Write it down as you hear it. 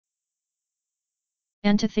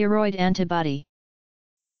Antithyroid antibody.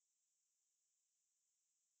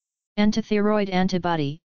 Antithyroid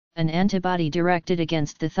antibody, an antibody directed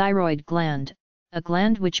against the thyroid gland, a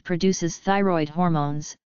gland which produces thyroid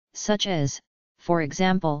hormones, such as, for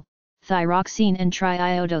example, thyroxine and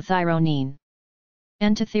triiodothyronine.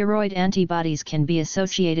 Antithyroid antibodies can be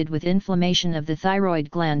associated with inflammation of the thyroid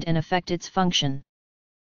gland and affect its function.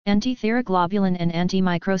 Antithyroglobulin and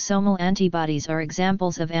antimicrosomal antibodies are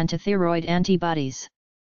examples of antithyroid antibodies.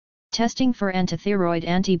 Testing for antithyroid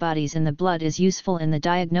antibodies in the blood is useful in the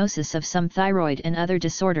diagnosis of some thyroid and other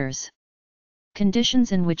disorders.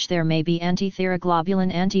 Conditions in which there may be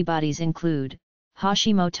antithyroglobulin antibodies include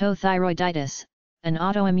Hashimoto thyroiditis, an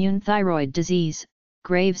autoimmune thyroid disease,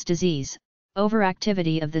 Graves' disease,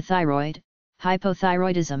 overactivity of the thyroid,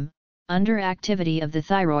 hypothyroidism, underactivity of the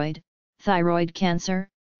thyroid cancer,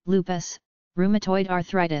 lupus, rheumatoid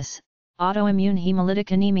arthritis, autoimmune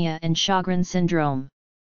hemolytic anemia and Sjogren syndrome.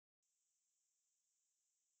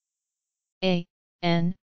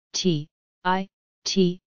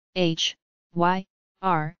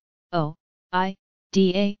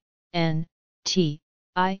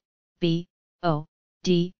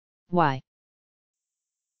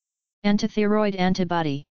 Antithyroid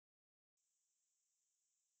antibody.